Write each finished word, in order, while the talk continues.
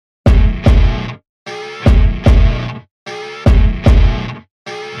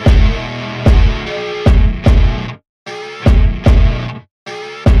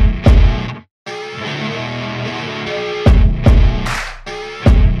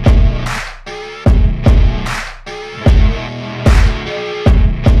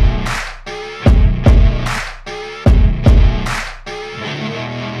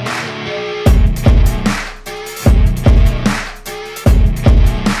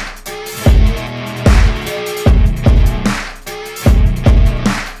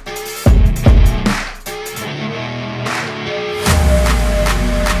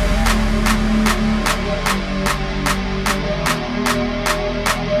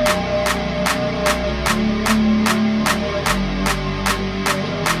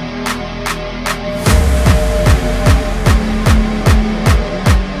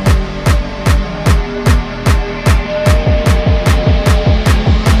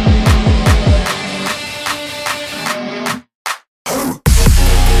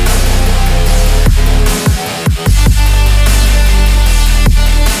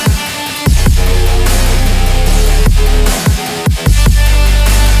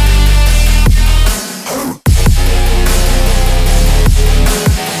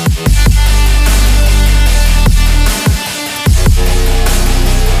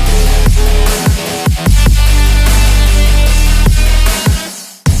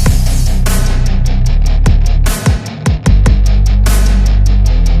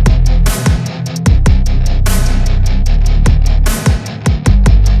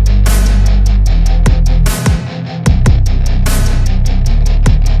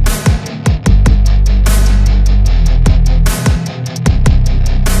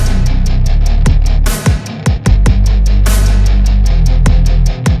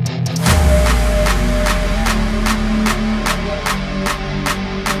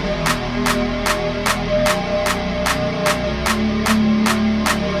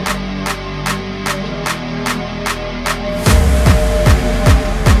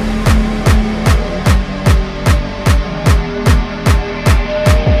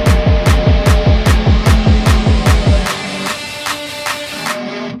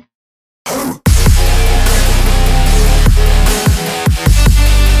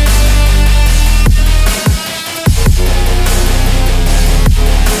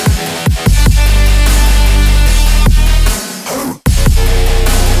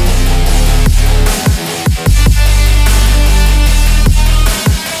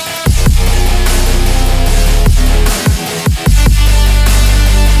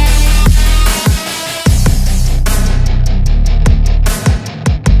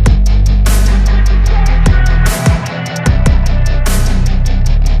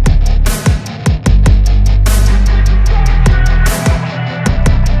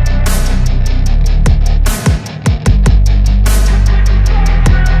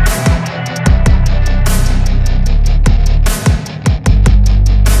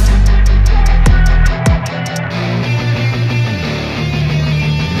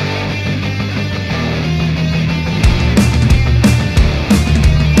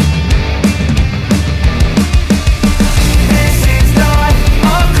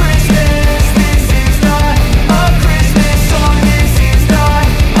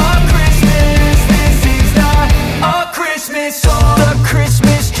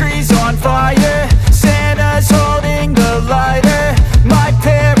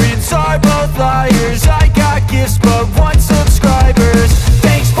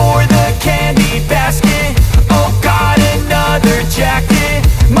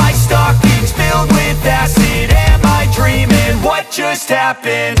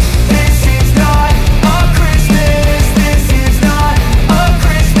happen. This is not a Christmas. This is not a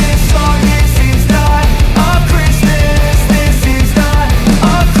Christmas song. This is not a Christmas. This is not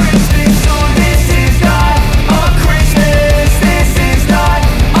a Christmas song. This is not a Christmas. This is not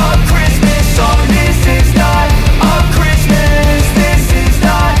a Christmas song. This is not a Christmas. This is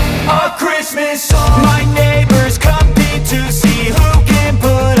not a Christmas song. My neighbors compete to see who can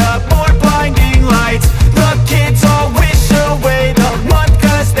put up more blinding lights. The kids all wish away the month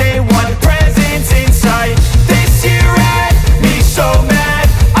 'cause they want presents in sight. This year had me so mad,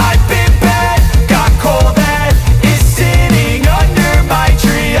 I've been bad, got coal that is sitting under my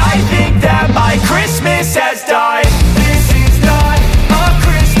tree. I think that my Christmas has died. This is not a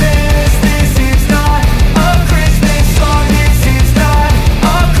Christmas. This is not a Christmas song. This is not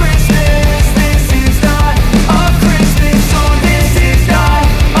a Christmas. This is not a Christmas song. This is not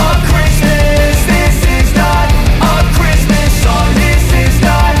a Christmas. This is not a Christmas song. This is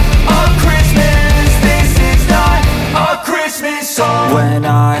not a Christmas. This is not a Christmas song. When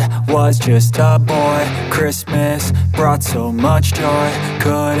I was just a boy, Christmas brought so much joy.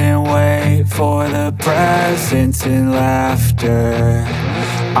 Couldn't wait for the presents and laughter.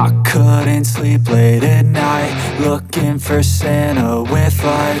 I couldn't sleep late at night, looking for Santa with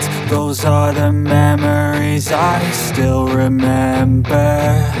lights. Those are the memories I still remember.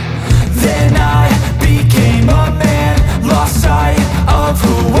 Then I became a man, lost sight of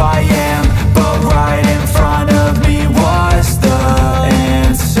who I am, but right in front of me was the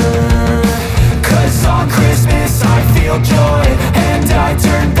answer. 'Cause on Christmas I feel joy, and I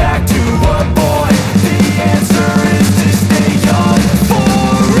turn back to a boy. The answer is to stay young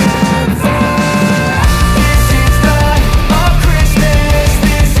forever. This is not a Christmas.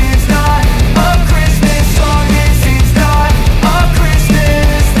 This is not a Christmas song. This is not a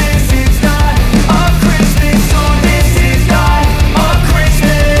Christmas. This is not a Christmas song. This is not a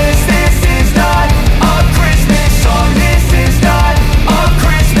Christmas. This is not a Christmas song. This is not a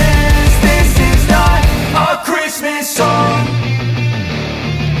Christmas. This is not a Christmas song.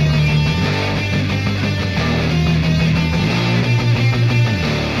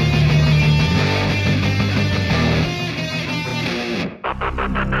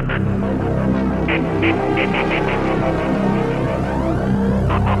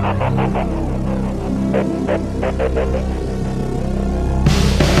 Thank you.